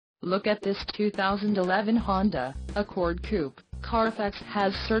Look at this 2011 Honda Accord Coupe. Carfax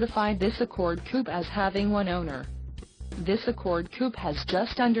has certified this Accord Coupe as having one owner. This Accord Coupe has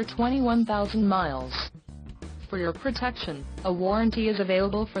just under 21,000 miles. For your protection, a warranty is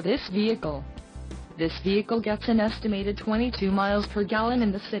available for this vehicle. This vehicle gets an estimated 22 miles per gallon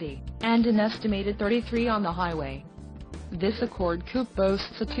in the city, and an estimated 33 on the highway. This Accord Coupe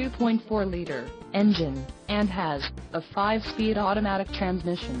boasts a 2.4-liter engine, and has a 5-speed automatic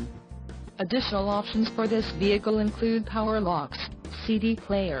transmission. Additional options for this vehicle include power locks, CD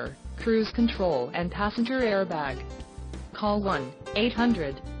player, cruise control and passenger airbag. Call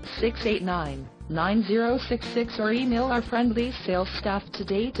 1-800-689-9066 or email our friendly sales staff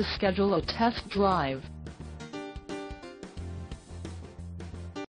today to schedule a test drive.